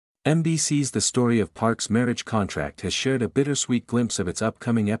MBC's The Story of Park's Marriage Contract has shared a bittersweet glimpse of its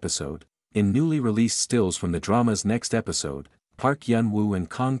upcoming episode. In newly released stills from the drama's next episode, Park Yeon Woo and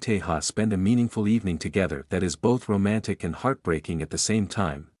Kang Tae Ha spend a meaningful evening together that is both romantic and heartbreaking at the same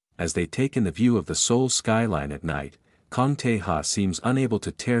time. As they take in the view of the Seoul skyline at night, Kang Tae Ha seems unable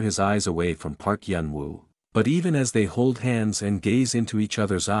to tear his eyes away from Park Yeon Woo. But even as they hold hands and gaze into each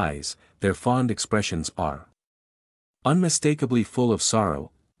other's eyes, their fond expressions are unmistakably full of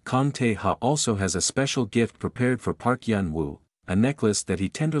sorrow. Kang Tae Ha also has a special gift prepared for Park Yeon Woo, a necklace that he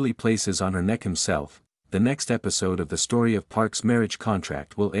tenderly places on her neck himself. The next episode of The Story of Park's Marriage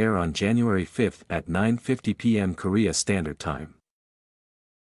Contract will air on January 5 at 9:50 p.m. Korea Standard Time.